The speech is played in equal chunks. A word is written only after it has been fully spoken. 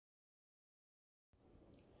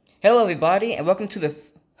Hello everybody, and welcome to the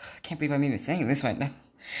I can't believe I'm even saying this right now.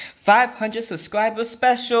 500 subscriber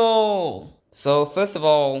special! So first of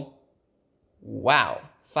all, wow,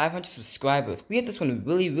 500 subscribers. We hit this one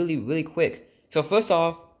really quick. So first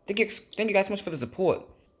off, thank you guys so much for the support.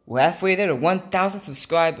 We're halfway there to 1,000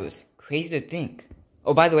 subscribers. Crazy to think.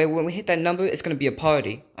 Oh, by the way, when we hit that number, it's gonna be a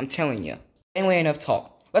party. I'm telling you. Anyway, enough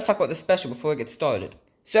talk. Let's talk about the special before it gets started.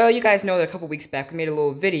 So you guys know that a couple weeks back we made a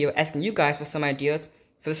little video asking you guys for some ideas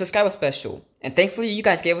for the subscriber special, and thankfully you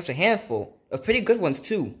guys gave us a handful of pretty good ones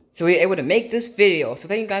too, so we were able to make this video, so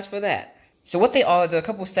thank you guys for that. So what they are, they're a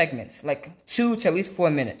couple of segments, like 2 to at least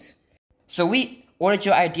 4 minutes. So we ordered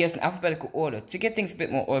your ideas in alphabetical order to get things a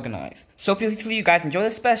bit more organized. So hopefully you guys enjoy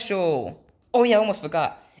the special. Oh yeah, I almost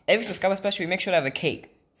forgot, every subscriber special we make sure to have a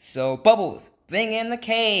cake. So Bubbles, bring in the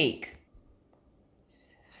cake.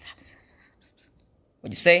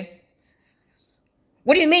 What'd you say?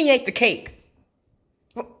 What do you mean you ate the cake?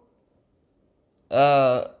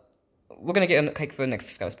 We're gonna get a cake for the next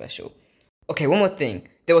subscriber special. Okay, one more thing.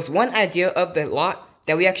 There was one idea of the lot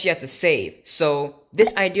that we actually had to save. So,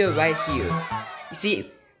 this idea right here. You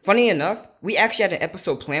see, funny enough, we actually had an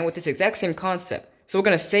episode planned with this exact same concept. So we're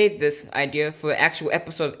gonna save this idea for the actual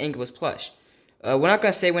episode of Angler's Plush. We're not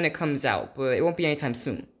gonna say when it comes out, but it won't be anytime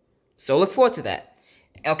soon. So look forward to that.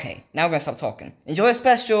 Okay, now we're gonna stop talking. Enjoy the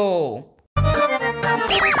special!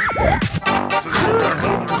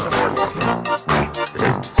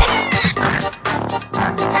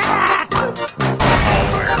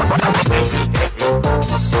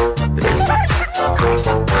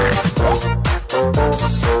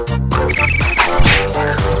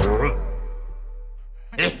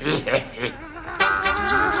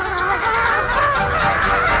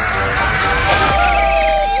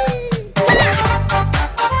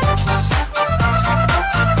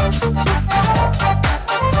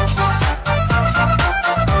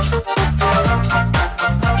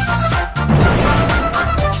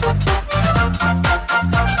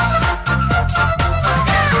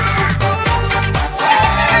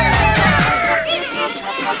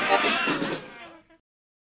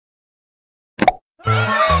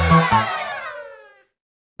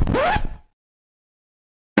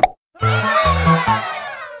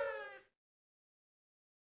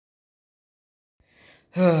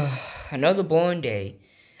 Another boring day.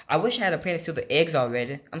 I wish I had a plan to steal the eggs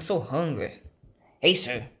already. I'm so hungry. Hey,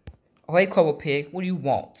 sir. Oh, hey, Cobble Pig. What do you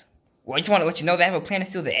want? Well, I just want to let you know that I have a plan to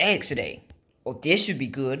steal the eggs today. Oh, this should be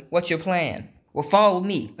good. What's your plan? Well, follow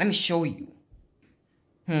me. Let me show you.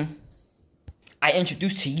 I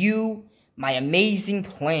introduce to you my amazing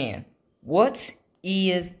plan. What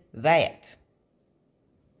is that?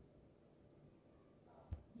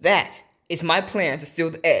 That is my plan to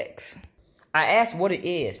steal the eggs. I asked what it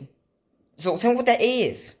is. So tell me what that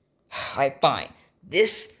is. Alright, fine.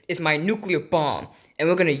 This is my nuclear bomb, and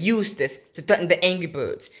we're gonna use this to threaten the Angry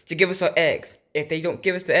Birds to give us our eggs. If they don't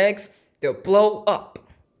give us the eggs, they'll blow up.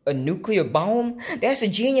 A nuclear bomb? That's a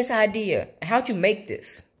genius idea. How'd you make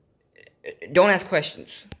this? Don't ask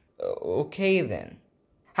questions. Okay then.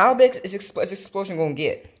 How big is this explosion gonna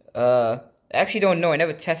get? I actually don't know. I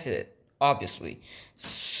never tested it, obviously.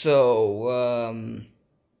 So,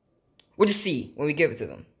 we'll just see when we give it to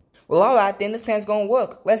them. Well, alright then, this plan's gonna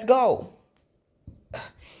work. Let's go.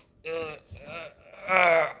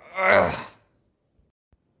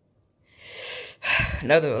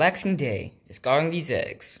 Another relaxing day, just guarding these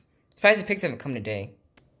eggs. Surprised the pigs haven't come today.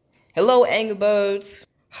 Hello, Angry Birds.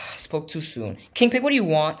 Spoke too soon. King Pig, what do you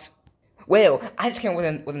want? Well, I just came with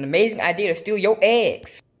an amazing idea to steal your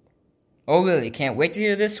eggs. Oh really? Can't wait to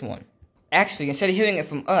hear this one. Actually, instead of hearing it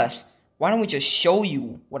from us, why don't we just show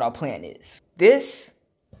you what our plan is? This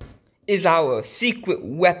is our secret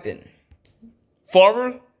weapon.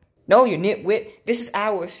 Farmer? No, you nitwit. This is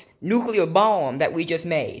our nuclear bomb that we just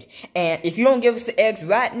made. And if you don't give us the eggs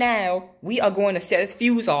right now, we are going to set this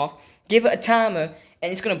fuse off, give it a timer,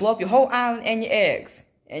 and it's going to blow up your whole island and your eggs.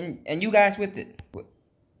 And you guys with it.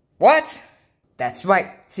 What? That's right.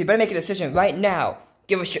 So you better make a decision right now.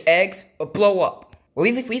 Give us your eggs or blow up. Well,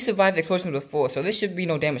 we survived the explosion before, so this should be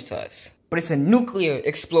no damage to us. But it's a nuclear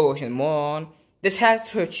explosion, moron. This has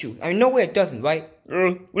to hurt you. I mean, no way it doesn't, right? What are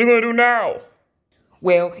you gonna do now?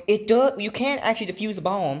 Well, it does. You can't actually defuse a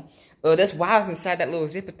bomb. There's wires inside that little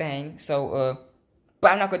zipper thing, so,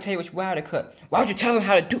 but I'm not gonna tell you which wire to cut. Why would you tell them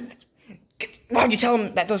how to do? Why would you tell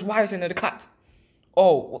them that those wires are in there to cut?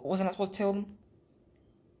 Oh, wasn't I supposed to tell them?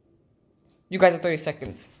 You guys have 30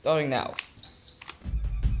 seconds, starting now.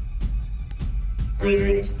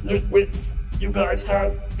 Greetings, nitwits. You guys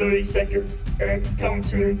have 30 seconds and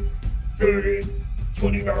counting. 30,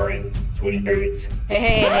 29, 28.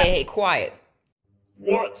 Hey, quiet.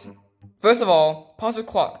 What? First of all, pause the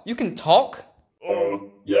clock. You can talk?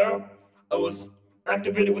 Yeah. I was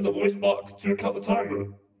activated with the voice box to count the timer.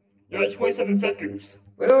 You're at 27 seconds.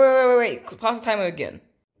 Wait. Pause the timer again.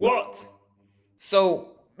 What?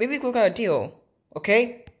 So, maybe we got a deal,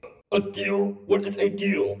 okay? A deal? What is a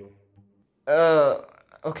deal?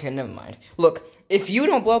 Okay, never mind. Look, if you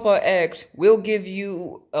don't blow up our eggs, we'll give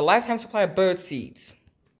you a lifetime supply of bird seeds.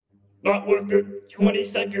 Not worth it. 20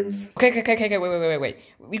 seconds. Okay, wait.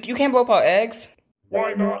 You can't blow up our eggs?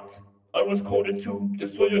 Why not? I was coded to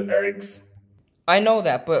destroy your eggs. I know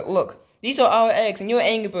that, but look, these are our eggs, and you're an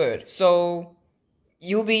angry bird, so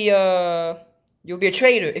you'll be a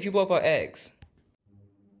traitor if you blow up our eggs.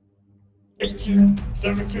 18,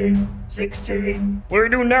 17, 16. What do we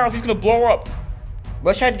do now if he's gonna blow up?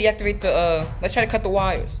 Let's try to deactivate the, let's try to cut the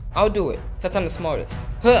wires. I'll do it, since I'm the smartest.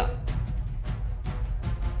 Huh!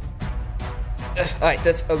 Alright,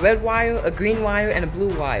 there's a red wire, a green wire, and a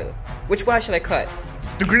blue wire. Which wire should I cut?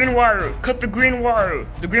 The green wire! Cut the green wire!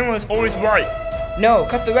 The green one is always right. No,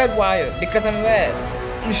 cut the red wire, because I'm red.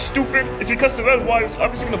 You stupid! If he cuts the red wire, it's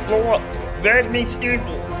obviously gonna blow up. Red means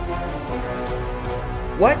evil.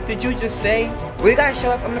 What did you just say? Well, you guys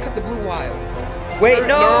shut up, I'm gonna cut the blue wire. Wait,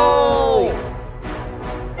 no!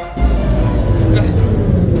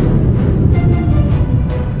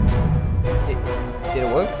 Did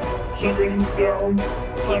it work? Shutting down.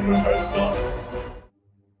 Timer has stopped.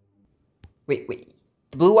 Wait.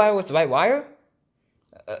 The blue wire was the right wire?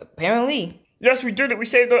 Apparently. Yes, we did it. We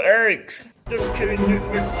saved our eggs. Just kidding. It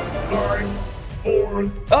was 5,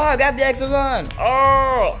 4. Oh, I got the eggs to run.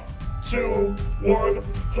 Oh! 2, 1.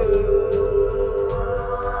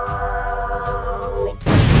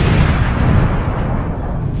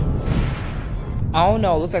 I don't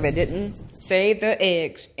know. Looks like they didn't save their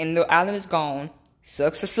eggs, and the island is gone.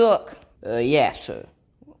 Sucks to suck. Yeah, sir.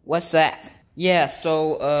 What's that? Yeah,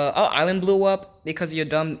 so, our island blew up because of your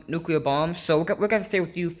dumb nuclear bomb, so we're gonna stay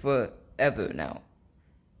with you forever now.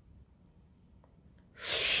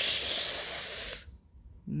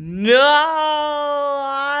 No!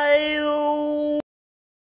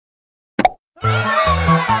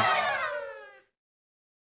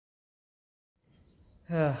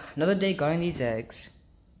 Another day guarding these eggs.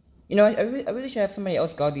 You know, I really should have somebody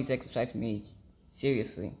else guard these eggs besides me.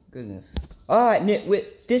 Seriously, goodness. Alright,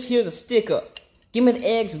 nitwit, this here's a sticker. Give me the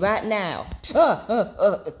eggs right now.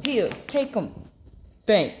 Here, take them.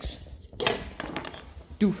 Thanks.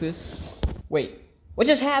 Doofus. Wait, what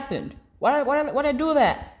just happened? Why'd I do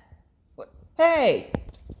that? Hey!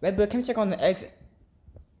 Redbird, can we check on the eggs?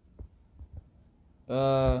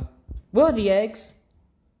 Where are the eggs?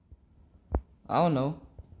 I don't know.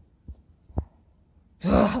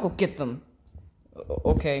 I'll go get them.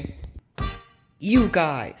 Okay. You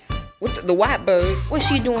guys. What the white bird? What's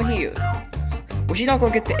she doing here? Well, she's not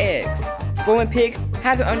gonna get the eggs. Foreign pig,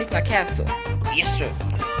 have it underneath my castle. Yes, sir.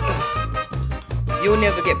 You'll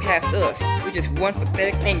never get past us. We're just one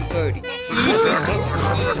pathetic angry birdie.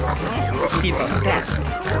 See about that.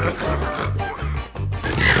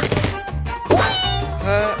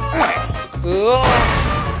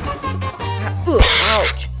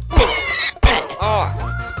 Ouch.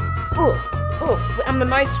 I'm the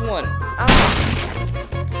nice one.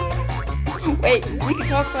 Wait, we can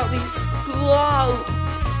talk about these.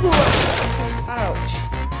 Ouch.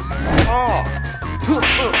 Ouch.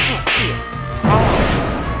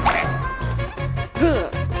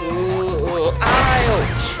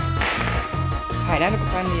 Alright, now to go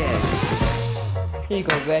find the eggs. Here you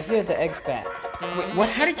go, Red. Here are the eggs back. Wait, what?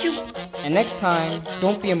 How did you? And next time,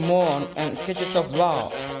 don't be a moron and get yourself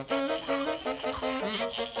robbed.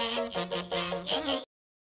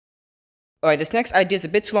 Alright, this next idea is a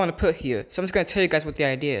bit too long to put here, so I'm just gonna tell you guys what the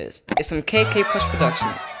idea is. It's from KK Push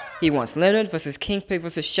Productions. He wants Leonard versus King Pig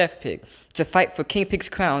versus Chef Pig to fight for King Pig's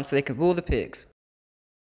crown so they can rule the pigs.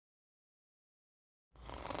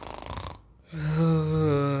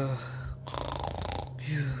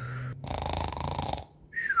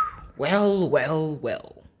 Well.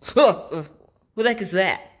 Who the heck is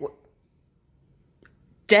that? What?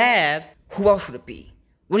 Dad? Who else would it be?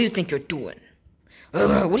 What do you think you're doing?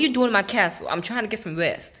 What are you doing in my castle? I'm trying to get some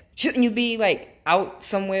rest. Shouldn't you be, like, out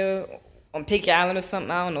somewhere on Pig Island or something?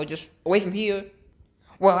 I don't know, just away from here?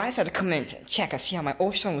 Well, I decided to come in and check and see how my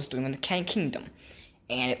old son was doing in the Kang Kingdom.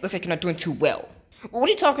 And it looks like you're not doing too well. What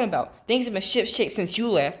are you talking about? Things have been ship-shape since you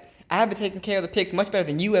left. I have been taking care of the pigs much better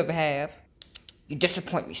than you ever have. You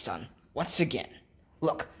disappoint me, son. Once again.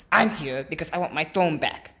 Look, I'm here because I want my throne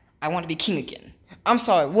back. I want to be king again. I'm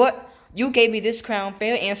sorry, what? You gave me this crown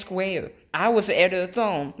fair and square. I was the heir to the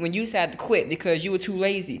throne when you decided to quit because you were too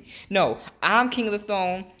lazy. No, I'm king of the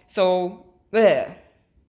throne, so, there.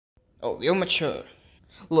 Oh, you're mature.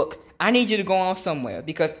 Look, I need you to go on somewhere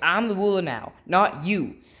because I'm the ruler now, not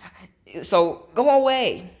you. So, go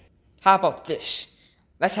away. How about this?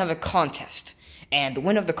 Let's have a contest. And the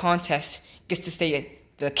winner of the contest gets to stay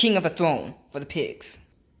the king of the throne for the pigs.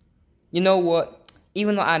 You know what?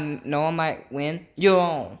 Even though I know I might win, you're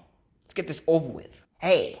on. Let's get this over with.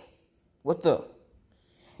 Hey, what the?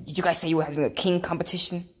 Did you guys say you were having a king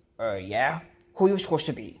competition? Yeah. Who are you supposed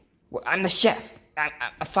to be? Well, I'm the chef. I'm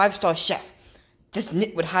a 5-star chef. This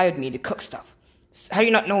nitwit hired me to cook stuff. How do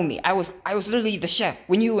you not know me? I was literally the chef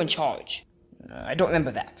when you were in charge. I don't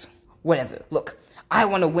remember that. Whatever. Look, I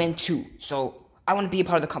want to win too, so I want to be a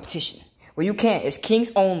part of the competition. Well, you can't. It's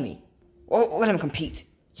kings only. Or let him compete,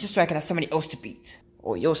 just so I can have somebody else to beat.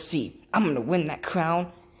 Or you'll see. I'm gonna win that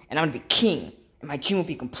crown, and I'm gonna be king, and my dream will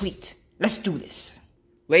be complete. Let's do this.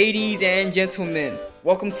 Ladies and gentlemen,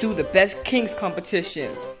 welcome to the Best Kings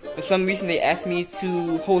competition. For some reason, they asked me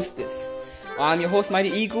to host this. I'm your host, Mighty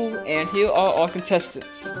Eagle, and here are our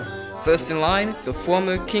contestants. First in line, the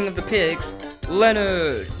former king of the pigs,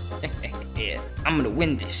 Leonard. I'm gonna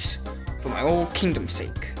win this, for my old kingdom's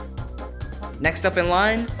sake. Next up in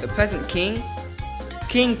line, the present king,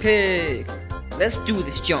 King Pig. Let's do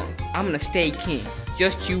this jump. I'm gonna stay king,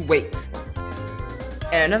 just you wait.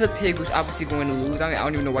 And another pig who's obviously going to lose, I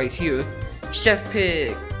don't even know why he's here, Chef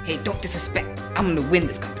Pig. Hey, don't disrespect, I'm gonna win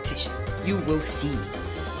this competition. You will see.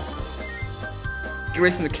 Get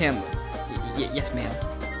away from the camera. Yes, ma'am.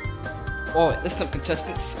 Alright, listen up,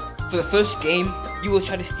 contestants. For the first game, you will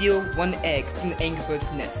try to steal one egg from the Angry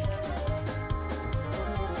Bird's nest.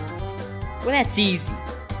 Well, that's easy.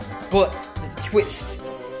 But, there's a twist.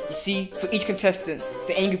 You see, for each contestant,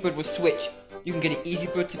 the Angry Bird will switch. You can get an easy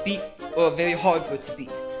bird to beat, or a very hard bird to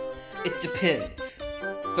beat. It depends.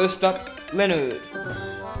 First up, Leonard.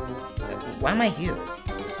 Why am I here?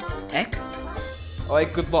 Heck?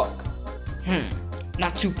 Alright, good luck.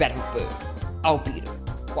 Not too bad of a bird. I'll beat her.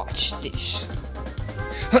 Watch this.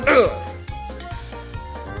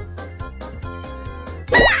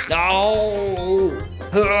 No!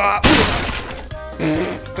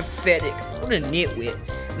 Pathetic. What a nitwit.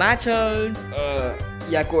 My turn.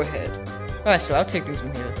 Yeah, go ahead. Alright, so I'll take things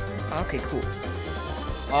from here. Okay, cool.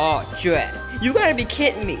 Oh, Drat. You gotta be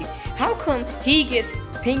kidding me. How come he gets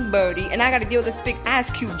Pink Birdie and I gotta deal with this big ice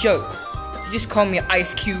cube joke? You just call me an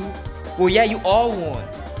ice cube? Well, yeah, you are one.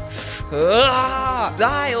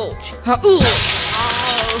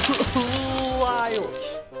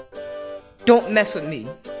 Don't mess with me.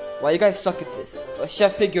 Well, you guys suck at this.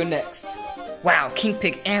 Chef Pig, you're next. Wow, King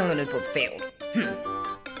Pig and Leonard both failed.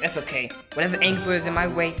 That's okay. Whatever Angry Bird is in my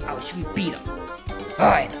way, I'll surely beat him.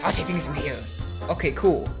 Alright, I'll take things from here. Okay,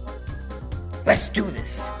 cool. Let's do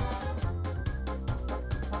this.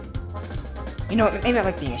 You know, maybe I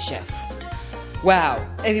like being a chef. Wow,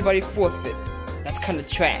 everybody forfeit. That's kinda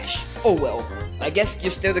trash. Oh well, I guess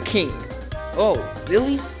you're still the king. Oh,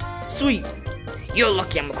 really? Sweet. You're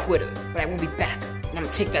lucky I'm a quitter, but I will be back, and I'm gonna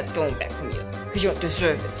take that throne back from you, because you don't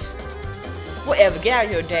deserve it. Whatever, get out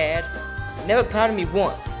of here, Dad. You never proud of me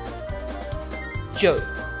once. Joke.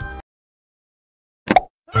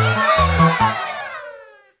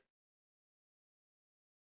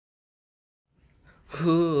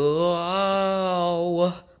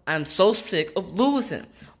 Oh, I'm so sick of losing.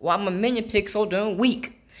 Why my minion pig so darn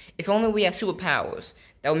weak? If only we had superpowers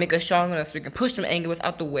that would make us stronger enough so we can push them Angry Birds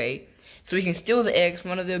out the way so we can steal the eggs from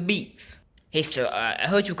under their beaks. Hey sir, I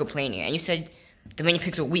heard you complaining and you said the minion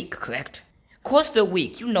pigs are weak, correct? Of course they're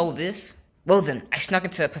weak, you know this. Well then, I snuck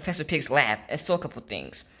into Professor Pig's lab and stole a couple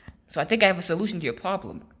things. So I think I have a solution to your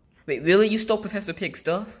problem. Wait, really? You stole Professor Pig's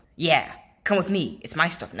stuff? Yeah, come with me. It's my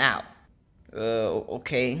stuff now.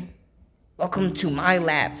 Okay. Welcome to my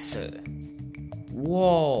lab, sir.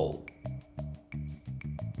 Whoa.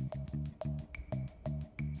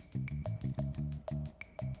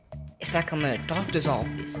 It's like I'm in a doctor's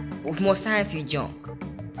office, but with more sciencey junk.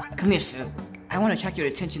 Come here, sir. I want to attract your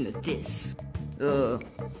attention to this.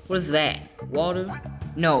 What is that? Water?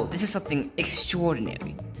 No, this is something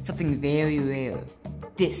extraordinary. Something very rare.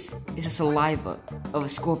 This is the saliva of a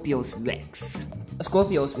Scorpios Rex. A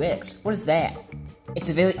Scorpios Rex? What is that? It's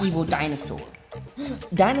a very evil dinosaur.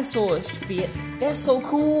 Dinosaur spit? That's so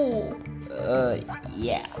cool!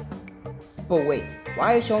 Yeah. But wait,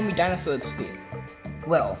 why are you showing me dinosaur spit?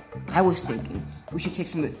 Well, I was thinking we should take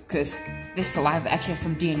some of this, because this saliva actually has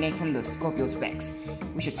some DNA from the Scorpios Rex.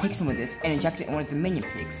 We should take some of this and inject it in one of the minion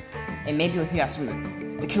pigs. And maybe we'll hear out some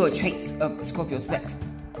of the killer traits of the Scorpios Rex.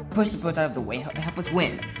 Push the birds out of the way and help us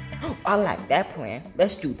win. I like that plan.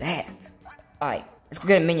 Let's do that. Alright, let's go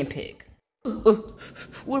get a minion pig.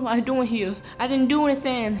 What am I doing here? I didn't do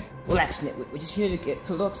anything. Relax, Nit. We're just here to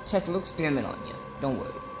test a little experiment on you. Don't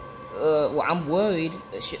worry. Well, I'm worried.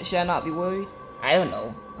 Should I not be worried? I don't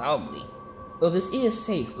know. Probably. Well, this is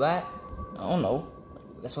safe, right? I don't know.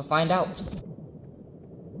 Guess we'll find out.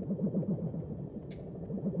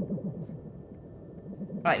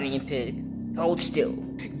 Alright, Minion Pig. Hold still.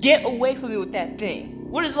 Get away from me with that thing.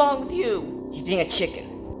 What is wrong with you? He's being a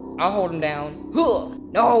chicken. I'll hold him down. Huh.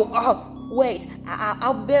 No. Wait.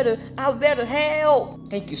 I'll better help.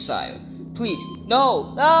 Thank you, sire. Please.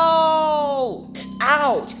 No. No.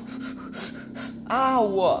 Ouch.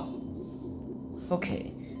 Ow.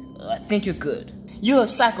 Okay. I think you're good. You're a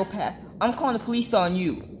psychopath. I'm calling the police on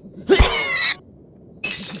you.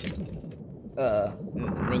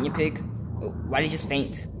 Minion Pig? Why did you just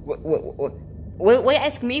faint? What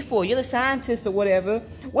ask me for? You're the scientist or whatever.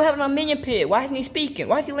 What happened on Minion Pig? Why isn't he speaking?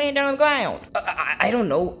 Why is he laying down on the ground? I don't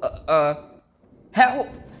know. Help!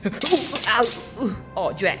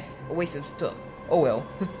 Oh, drat. A waste of stuff. Oh well.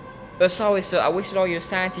 Sorry, sir. I wasted all your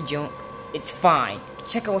sciencey junk. It's fine.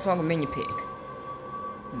 Check out what's wrong with Minion Pig.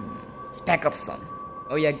 Let's back up some.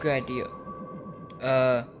 Oh yeah, good idea.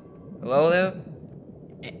 Hello there?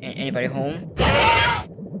 Anybody home?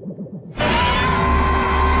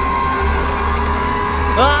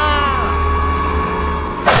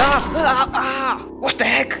 What the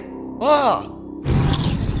heck?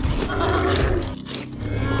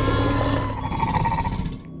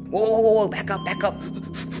 Whoa, back up.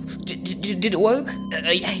 Did it work?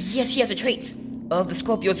 Yes, he has the traits of the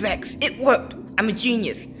Scorpio's Rex. It worked. I'm a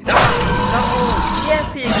genius. No,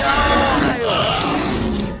 Jeff Pig,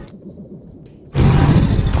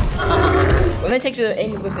 We're gonna take you to the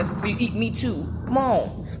Angry Birds nest before you eat me too. Come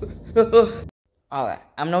on. Alright,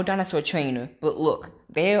 I'm no dinosaur trainer, but look,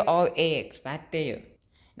 there are eggs back there.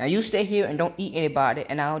 Now you stay here and don't eat anybody,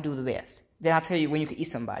 and I'll do the rest. Then I'll tell you when you can eat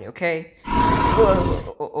somebody, okay?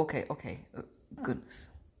 Okay. Goodness.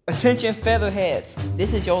 Attention featherheads,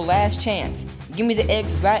 this is your last chance. Give me the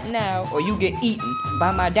eggs right now, or you get eaten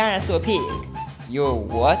by my dinosaur pig. Yo,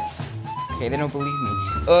 what? Okay, they don't believe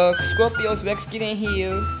me. Scorpio's Rex, get in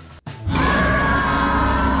here.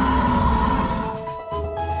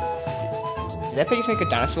 Did that pig just make a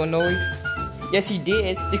dinosaur noise? Yes, he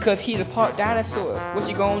did, because he's a part dinosaur. What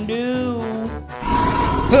you gonna do?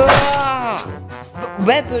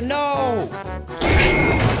 Rapper, no!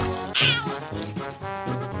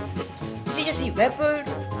 Did you just see Redbird?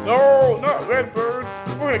 No, not Redbird.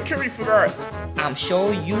 We're gonna kill you for that. I'm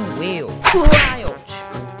sure you will. Ouch!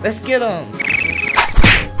 Let's get him.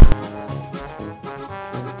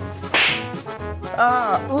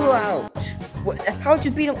 Ouch! How'd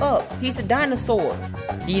you beat him up? He's a dinosaur.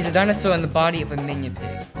 He's a dinosaur in the body of a minion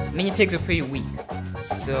pig. Minion pigs are pretty weak,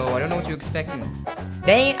 so I don't know what you're expecting.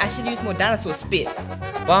 Dang, I should use more dinosaur spit.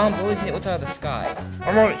 Bomb always hit what's out of the sky.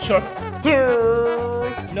 I'm on it, Chuck.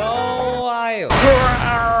 No,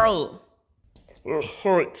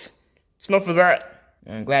 Alright, it's enough of that.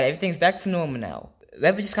 I'm glad everything's back to normal now.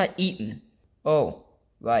 Rabbit just got eaten. Oh,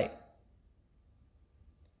 right.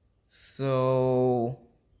 So...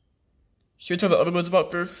 should we tell the other birds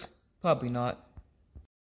about this? Probably not.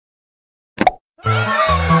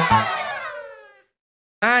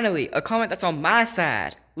 Finally, a comment that's on my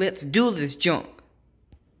side. Let's do this junk.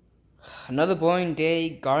 Another boring day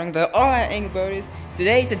guarding the... Alright, Angry Birdies.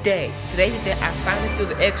 Today's the day. Today's the day I finally steal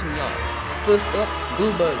the eggs from y'all. First up,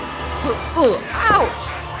 bluebirds. Ouch!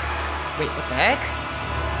 Wait, what the heck?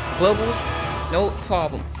 Bubbles? No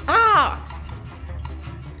problem.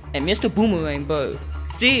 And Mr. Boomerang Bird.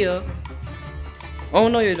 See ya. Oh,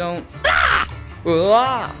 no you don't.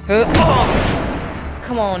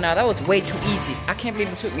 Come on now, that was way too easy. I can't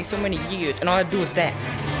believe it took me so many years, and all I do is that.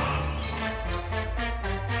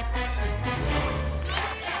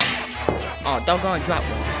 Oh, doggone, drop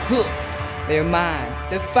one. They're mine.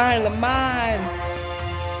 They're finally mine.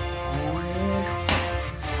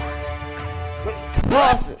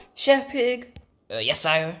 Bosses, Chef Pig. Yes,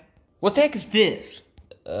 sire. What the heck is this?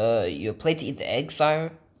 Your plate to eat the eggs,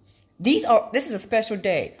 sire? This is a special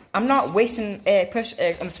day. I'm not wasting precious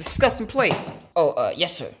eggs on this disgusting plate. Oh,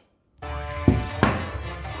 yes, sir.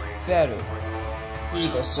 Better. Here you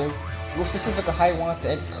go, sir. Real specific on how you want the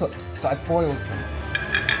eggs cooked, so I boiled them.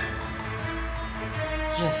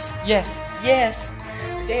 Yes.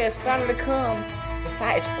 The day has finally come. The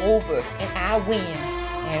fight is over, and I win.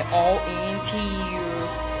 And all ends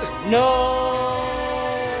here. No!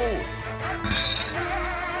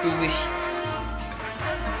 Delicious.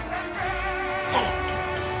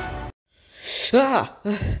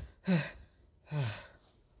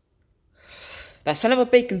 That son of a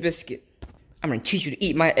bacon biscuit. I'm gonna teach you to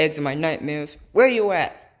eat my eggs and my nightmares. Where you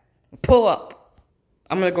at? Pull up.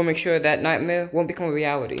 I'm gonna go make sure that nightmare won't become a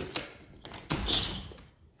reality.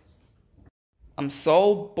 I'm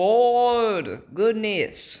so bored.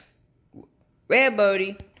 Goodness. Red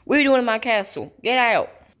Birdie, what are you doing in my castle? Get out.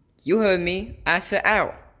 You heard me. I said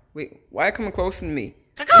out. Wait, why are you coming closer to me?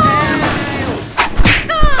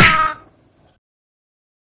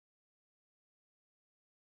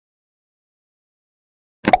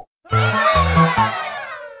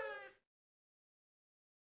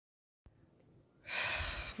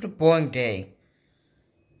 What a boring day.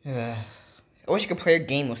 I wish I could play a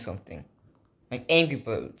game or something. Like Angry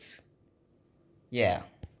Birds. Yeah.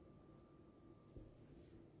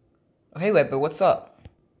 Oh, hey, Redbird, what's up?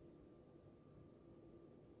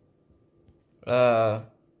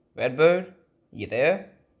 Redbird? You there?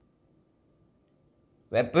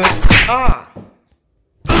 Redbird? Ah!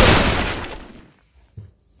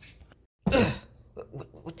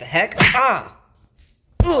 What the heck? Ah!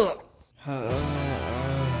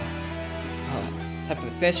 Type of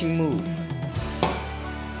the finishing move.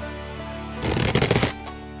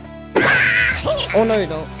 Oh no, you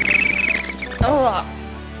don't.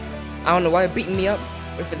 I don't know why you're beating me up,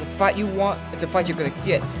 but if it's a fight you want, it's a fight you're gonna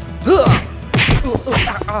get.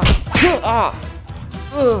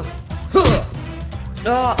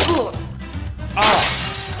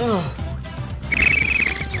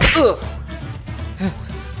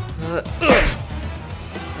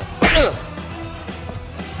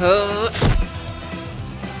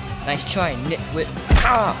 Nice try, nitwit.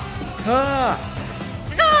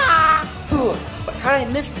 How did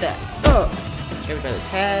I miss that? Everybody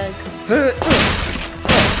tag.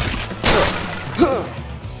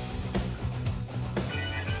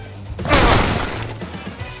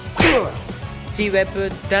 See,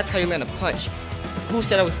 Redbird, that's how you land a punch. Who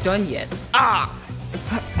said I was done yet? Ah!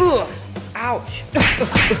 Ouch!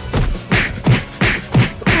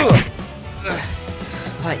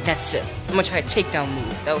 Alright, that's it. I'm gonna try a takedown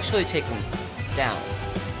move. That will surely take him down.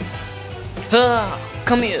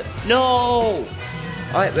 Come here. No!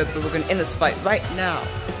 Alright, Redbird, we're gonna end this fight right now.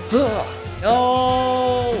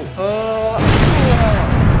 No!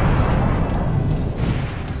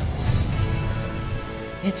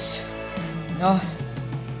 It's not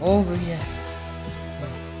over yet.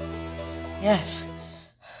 Yes,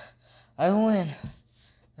 I win.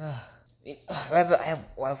 Redbird, I have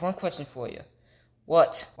one question for you.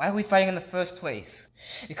 What? Why are we fighting in the first place?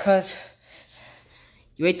 Because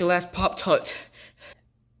you ate the last Pop-Tart.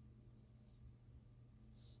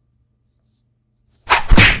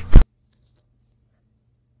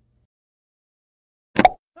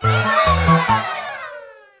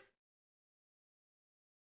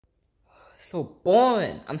 So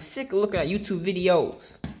boring. I'm sick of looking at YouTube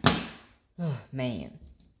videos. Oh, man.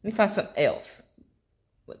 Let me find something else.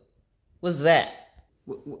 What's that?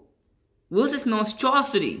 What is this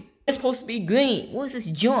monstrosity? It's supposed to be green. What is this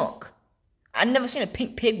junk? I've never seen a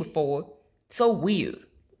pink pig before. It's so weird.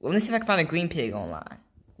 Well, let me see if I can find a green pig online.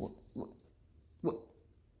 What?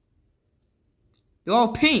 They're all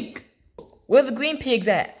pink. Where are the green pigs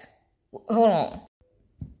at? Hold on.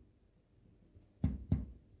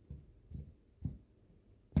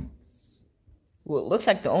 Well, it looks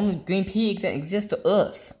like the only green pigs that exist are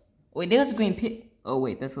us. Wait, there's a green pig. Oh,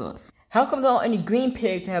 wait, that's us. How come there aren't any green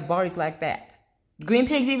pigs that have bodies like that? Do green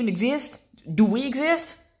pigs even exist? Do we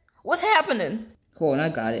exist? What's happening? Hold on, I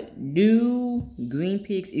got it. Do green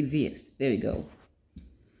pigs exist? There we go.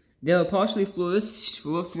 They are partially flourished.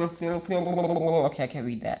 Okay, I can't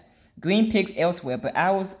read that. Green pigs elsewhere, but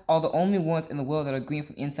ours are the only ones in the world that are green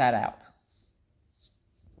from inside out.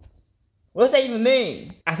 What does that even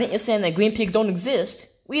mean? I think you're saying that green pigs don't exist.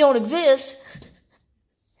 We don't exist.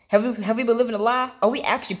 Have we been living a lie? Are we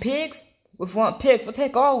actually pigs? If we aren't pigs, what the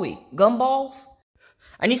heck are we? Gumballs?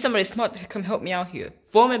 I need somebody smart to come help me out here.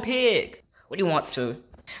 Foreman Pig. What do you want, sir?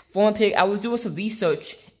 Foreman Pig, I was doing some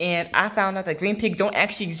research and I found out that green pigs don't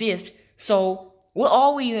actually exist. So, what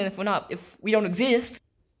are we then if we don't exist?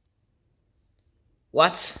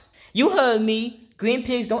 What? You heard me. Green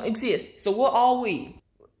pigs don't exist. So what are we?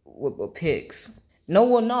 We're pigs. No,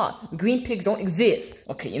 we're not. Green pigs don't exist.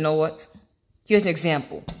 Okay, you know what? Here's an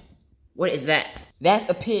example. What is that? That's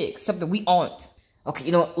a pig. Something we aren't. Okay,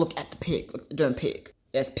 you know what? Look at the pig. Look at the darn pig.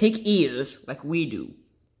 It has pig ears like we do.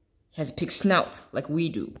 It has a pig snout like we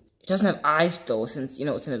do. It doesn't have eyes though, since, you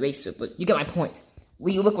know, it's an eraser. But you get my point.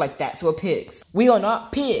 We look like that, so we're pigs. We are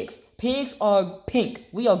not pigs. Pigs are pink.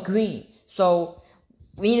 We are green. So,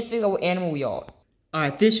 we need to figure out what animal we are.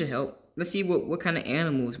 Alright, this should help. Let's see what kind of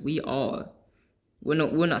animals we are. We're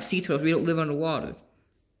not sea turtles. We don't live underwater.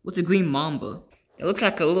 What's a green mamba? It looks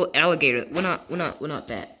like a little alligator. We're not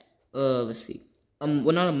that. Let's see.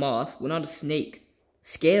 We're not a moth. We're not a snake.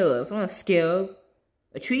 Scarab. It's not a scarab.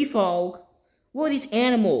 A tree frog. What are these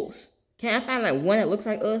animals? Can I find like one that looks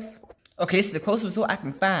like us? Okay, this is the closest result I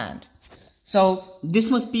can find. So this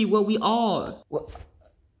must be what we are.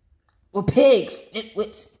 We're pigs.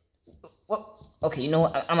 What? Okay, you know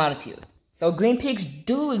what? I'm out of here. So green pigs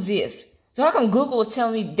do exist. So how come Google is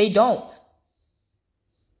telling me they don't?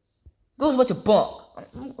 Google's a bunch of bunk.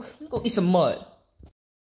 I'm gonna go eat some mud.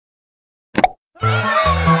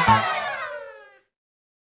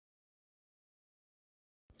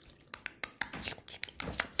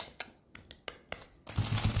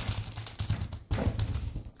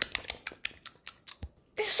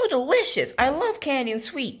 This is so delicious. I love candy and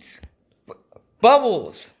sweets.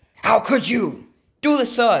 Bubbles. How could you do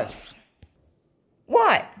this to us?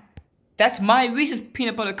 What? That's my Reese's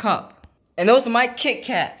peanut butter cup. And those are my Kit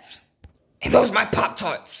Kats. And those are my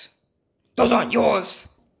Pop-Tarts. Those aren't yours.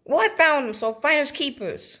 Well, I found them, so finders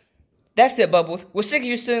keepers. That's it, Bubbles. We're sick of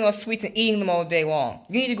you stealing our sweets and eating them all day long.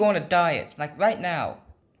 You need to go on a diet, like right now.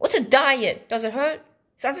 What's a diet? Does it hurt?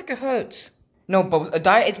 Sounds like it hurts. No, Bubbles, a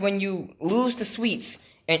diet is when you lose the sweets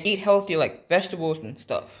and eat healthier, like vegetables and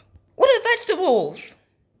stuff. What are vegetables?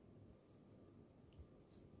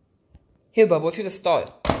 Here, Bubbles, here's a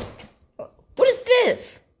start. What is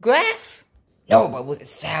this? Grass? No, Bubbles, it's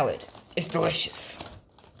salad. It's delicious.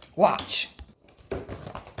 Watch.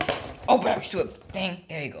 Oh, back to it. Bang,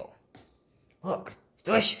 there you go. Look, it's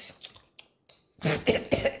delicious. Okay,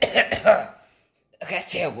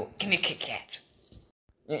 that's terrible. Give me a Kit Kat.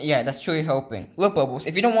 Yeah, that's truly helping. Look, Bubbles,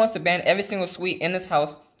 if you don't want us to ban every single sweet in this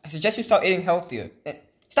house, I suggest you start eating healthier.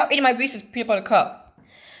 Stop eating my Reese's peanut butter cup.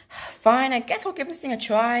 Fine, I guess I'll give this thing a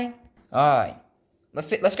try. Alright. Let's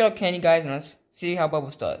get our candy, guys, and let's see how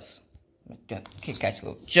Bubbles does. Kit Kat's a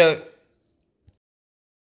little jerk.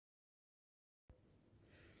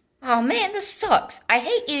 Oh man, this sucks. I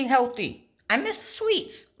hate eating healthy. I miss the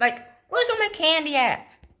sweets. Like, where's all my candy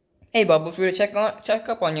at? Hey Bubbles, we're gonna check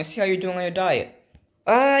up on you, see how you're doing on your diet.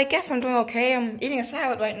 I guess I'm doing okay. I'm eating a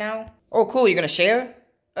salad right now. Oh cool, you're gonna share?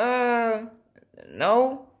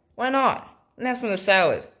 No. Why not? Let me have some of the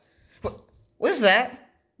salad. What is that?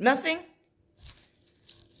 Nothing?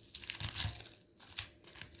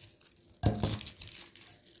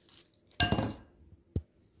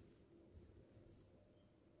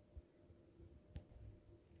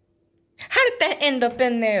 How did that end up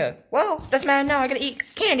in there? Well, doesn't matter now. I gotta eat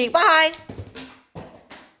candy. Bye!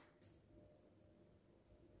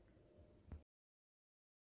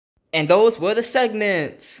 And those were the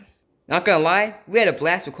segments. Not gonna lie, we had a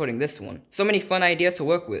blast recording this one. So many fun ideas to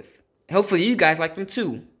work with. And hopefully you guys liked them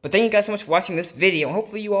too. But thank you guys so much for watching this video, and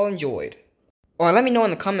hopefully you all enjoyed. Or let me know in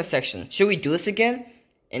the comment section, should we do this again?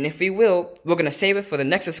 And if we will, we're gonna save it for the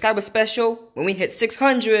next subscriber special when we hit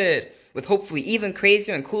 600, with hopefully even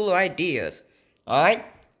crazier and cooler ideas. Alright,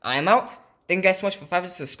 I'm out. Thank you guys so much for 500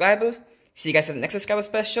 subscribers. See you guys in the next subscriber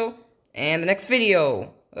special, and the next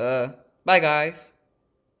video. Bye guys.